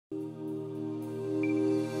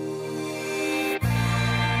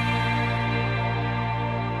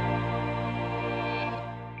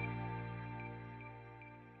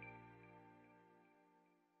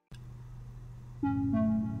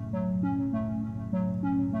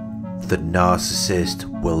The narcissist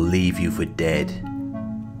will leave you for dead.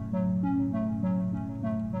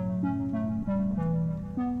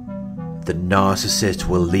 The narcissist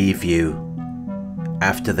will leave you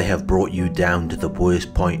after they have brought you down to the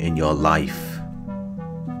worst point in your life.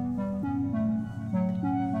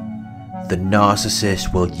 The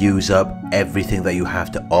narcissist will use up everything that you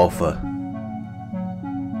have to offer.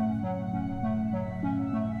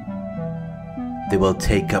 They will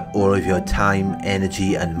take up all of your time,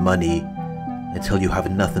 energy and money until you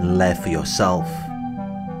have nothing left for yourself.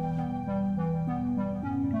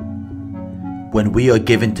 When we are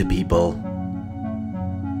given to people,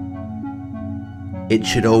 it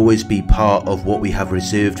should always be part of what we have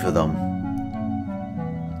reserved for them,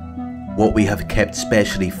 what we have kept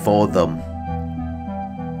specially for them.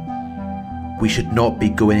 We should not be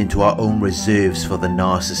going into our own reserves for the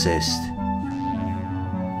narcissist.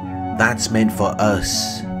 That's meant for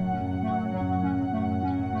us.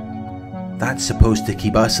 That's supposed to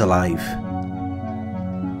keep us alive.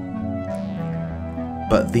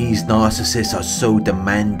 But these narcissists are so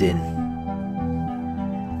demanding.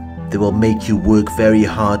 They will make you work very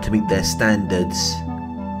hard to meet their standards.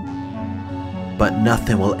 But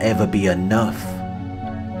nothing will ever be enough.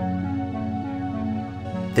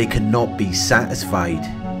 They cannot be satisfied.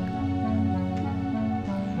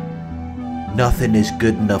 Nothing is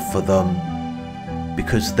good enough for them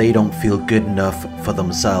because they don't feel good enough for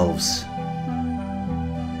themselves.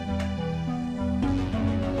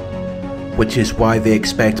 Which is why they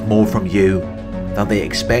expect more from you than they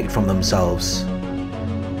expect from themselves.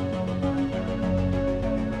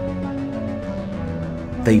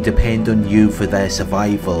 They depend on you for their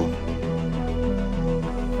survival,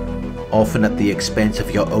 often at the expense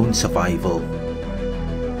of your own survival.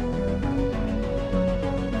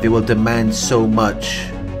 They will demand so much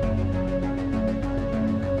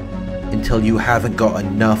until you haven't got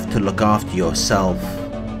enough to look after yourself.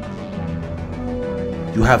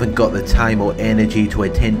 You haven't got the time or energy to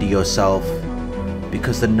attend to yourself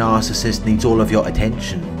because the narcissist needs all of your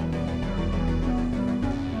attention.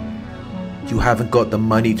 You haven't got the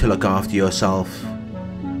money to look after yourself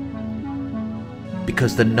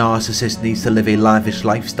because the narcissist needs to live a lavish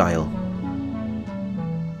lifestyle.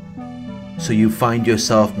 So you find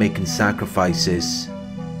yourself making sacrifices.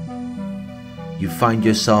 You find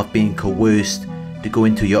yourself being coerced to go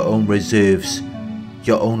into your own reserves,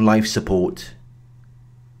 your own life support,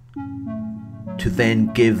 to then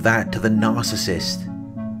give that to the narcissist.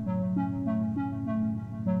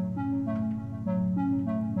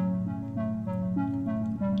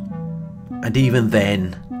 And even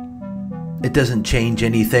then, it doesn't change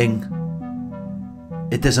anything.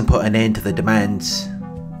 It doesn't put an end to the demands.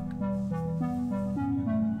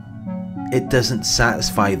 It doesn't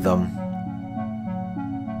satisfy them.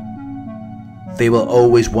 They will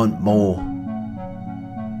always want more.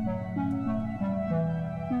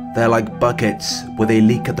 They're like buckets with a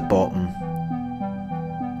leak at the bottom.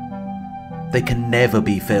 They can never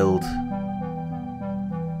be filled.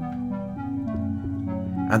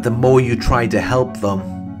 And the more you try to help them,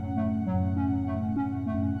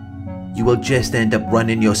 you will just end up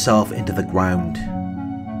running yourself into the ground.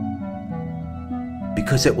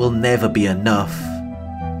 Because it will never be enough.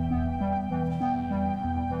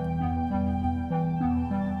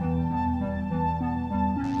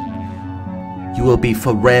 You will be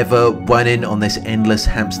forever running on this endless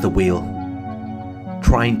hamster wheel,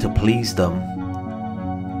 trying to please them.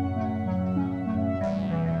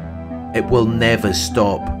 It will never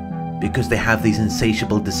stop because they have these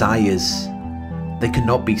insatiable desires. They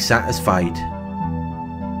cannot be satisfied.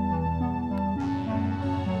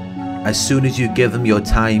 As soon as you give them your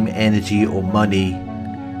time, energy or money,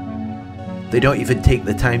 they don't even take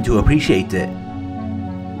the time to appreciate it.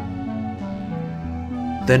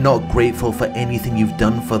 They're not grateful for anything you've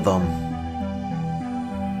done for them.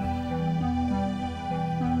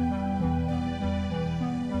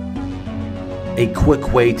 A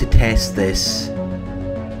quick way to test this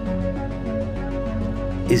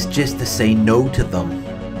is just to say no to them.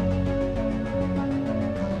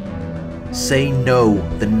 Say no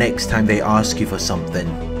the next time they ask you for something.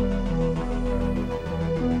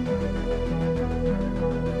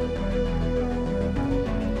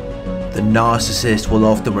 The narcissist will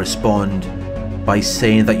often respond by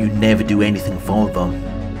saying that you never do anything for them.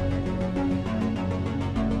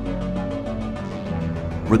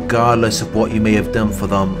 Regardless of what you may have done for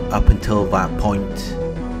them up until that point.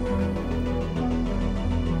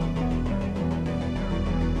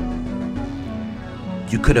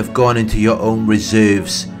 You could have gone into your own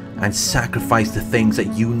reserves and sacrificed the things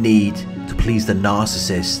that you need to please the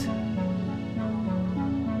narcissist.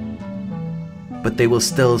 but they will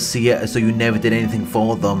still see it as though you never did anything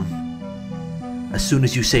for them. As soon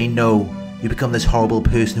as you say no, you become this horrible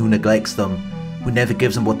person who neglects them, who never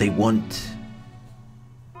gives them what they want.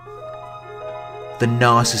 The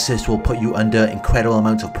narcissist will put you under incredible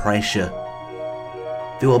amounts of pressure.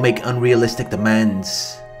 They will make unrealistic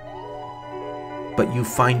demands, but you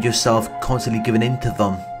find yourself constantly giving in to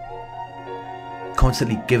them,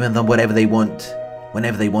 constantly giving them whatever they want,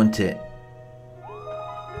 whenever they want it.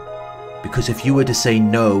 Because if you were to say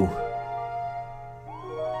no,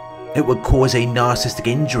 it would cause a narcissistic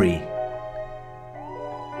injury,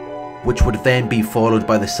 which would then be followed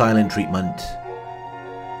by the silent treatment,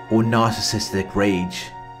 or narcissistic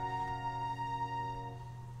rage.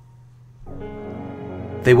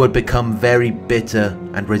 They would become very bitter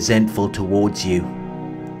and resentful towards you.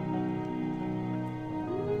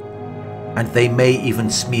 And they may even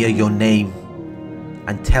smear your name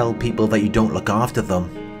and tell people that you don't look after them.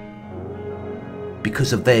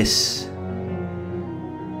 Because of this,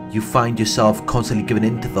 you find yourself constantly giving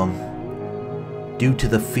in to them, due to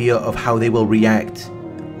the fear of how they will react,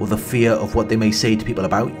 or the fear of what they may say to people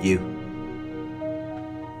about you.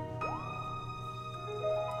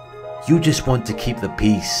 You just want to keep the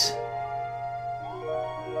peace.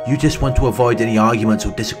 You just want to avoid any arguments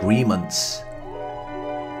or disagreements.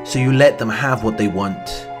 So you let them have what they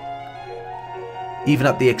want, even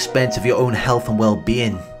at the expense of your own health and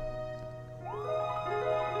well-being.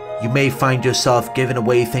 You may find yourself giving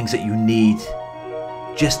away things that you need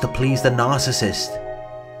just to please the narcissist.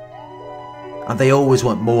 And they always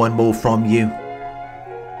want more and more from you.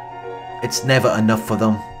 It's never enough for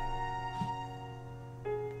them.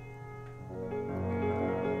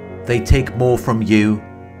 They take more from you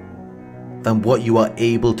than what you are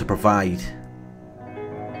able to provide,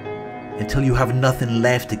 until you have nothing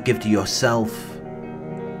left to give to yourself.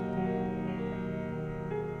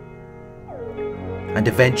 And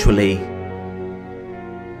eventually,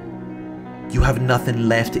 you have nothing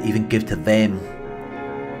left to even give to them,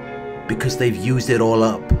 because they've used it all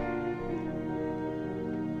up.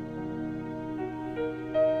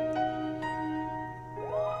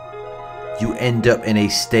 You end up in a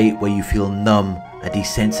state where you feel numb and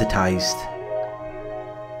desensitized.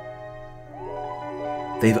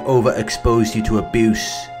 They've overexposed you to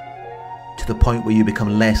abuse, to the point where you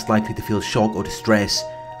become less likely to feel shock or distress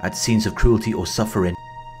at scenes of cruelty or suffering.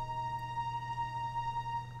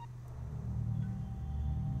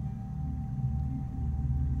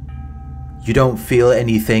 You don't feel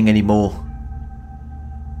anything anymore.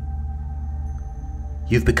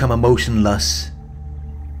 You've become emotionless.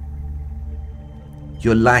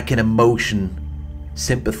 You're lacking emotion,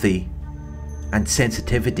 sympathy, and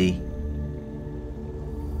sensitivity.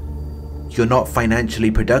 You're not financially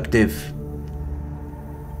productive.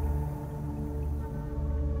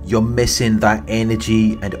 You're missing that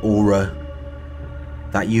energy and aura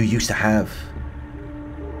that you used to have.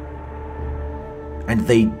 And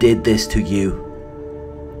they did this to you.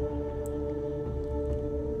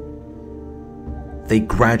 They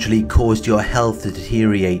gradually caused your health to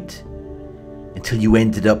deteriorate until you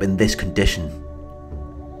ended up in this condition.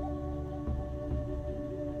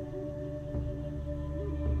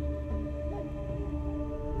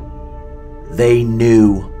 They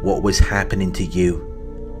knew what was happening to you.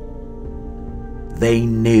 They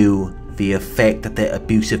knew the effect that their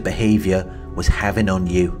abusive behavior was having on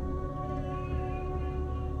you.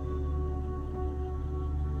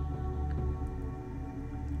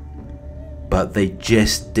 But they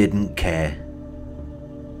just didn't care.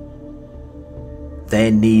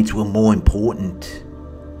 Their needs were more important.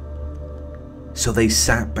 So they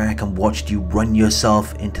sat back and watched you run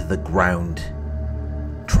yourself into the ground,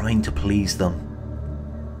 trying to please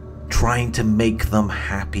them, trying to make them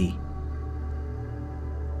happy.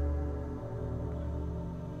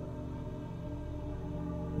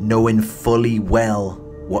 Knowing fully well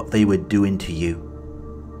what they were doing to you.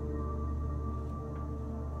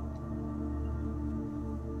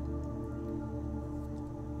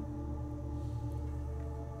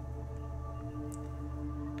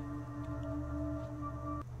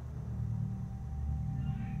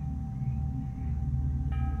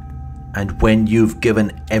 And when you've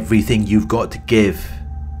given everything you've got to give,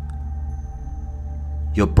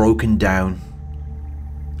 you're broken down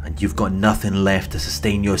and you've got nothing left to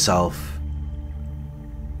sustain yourself.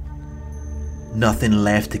 Nothing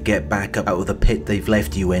left to get back up out of the pit they've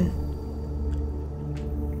left you in.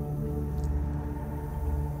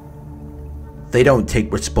 They don't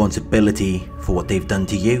take responsibility for what they've done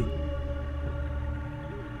to you.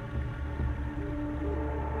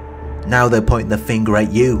 Now they're pointing the finger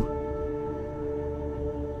at you.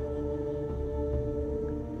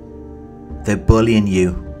 They're bullying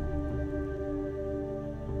you,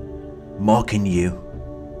 mocking you,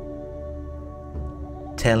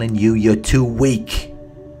 telling you you're too weak,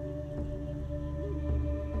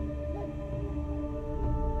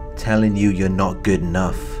 telling you you're not good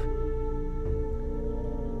enough,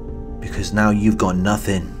 because now you've got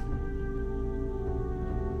nothing.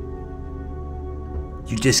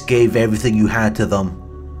 You just gave everything you had to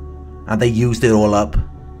them, and they used it all up.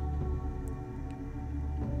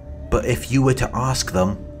 But if you were to ask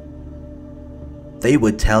them, they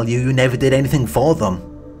would tell you you never did anything for them.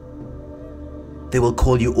 They will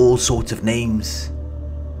call you all sorts of names.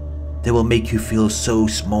 They will make you feel so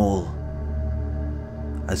small,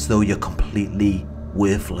 as though you're completely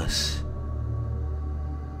worthless.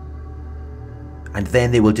 And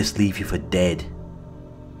then they will just leave you for dead.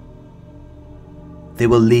 They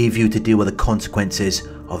will leave you to deal with the consequences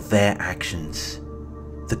of their actions,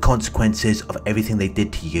 the consequences of everything they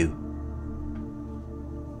did to you.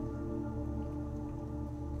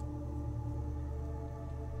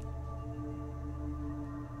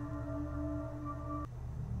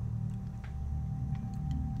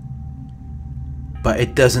 But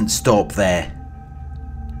it doesn't stop there.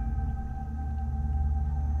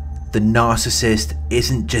 The narcissist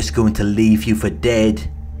isn't just going to leave you for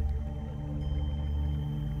dead.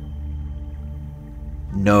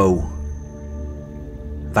 No.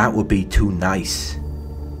 That would be too nice.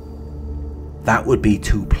 That would be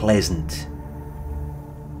too pleasant.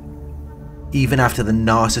 Even after the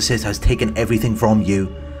narcissist has taken everything from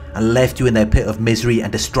you and left you in their pit of misery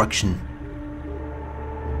and destruction,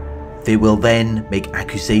 they will then make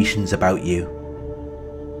accusations about you.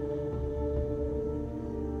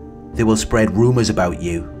 They will spread rumors about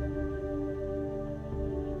you.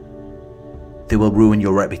 They will ruin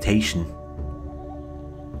your reputation.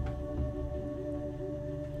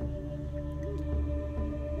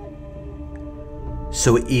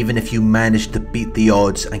 So even if you managed to beat the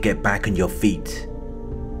odds and get back on your feet,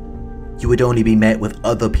 you would only be met with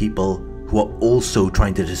other people who are also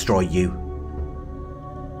trying to destroy you.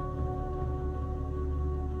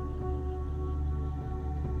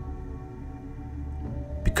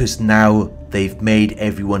 Because now they've made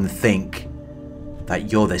everyone think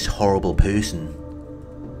that you're this horrible person.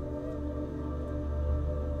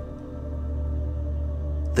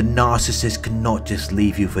 The narcissist cannot just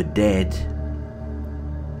leave you for dead.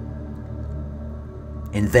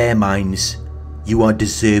 In their minds, you are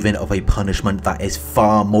deserving of a punishment that is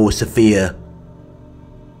far more severe.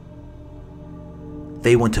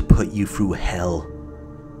 They want to put you through hell.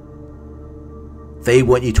 They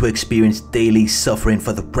want you to experience daily suffering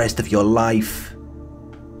for the rest of your life,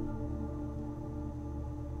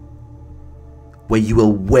 where you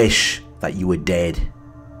will wish that you were dead.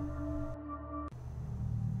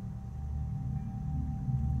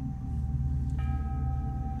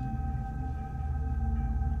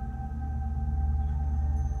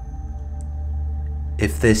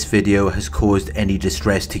 If this video has caused any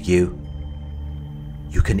distress to you,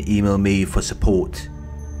 you can email me for support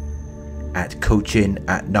at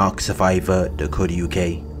coaching@narcsurvivor.co.uk.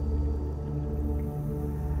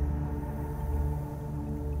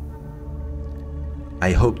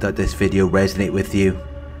 I hope that this video resonated with you.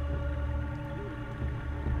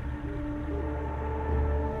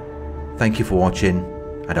 Thank you for watching,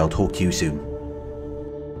 and I'll talk to you soon.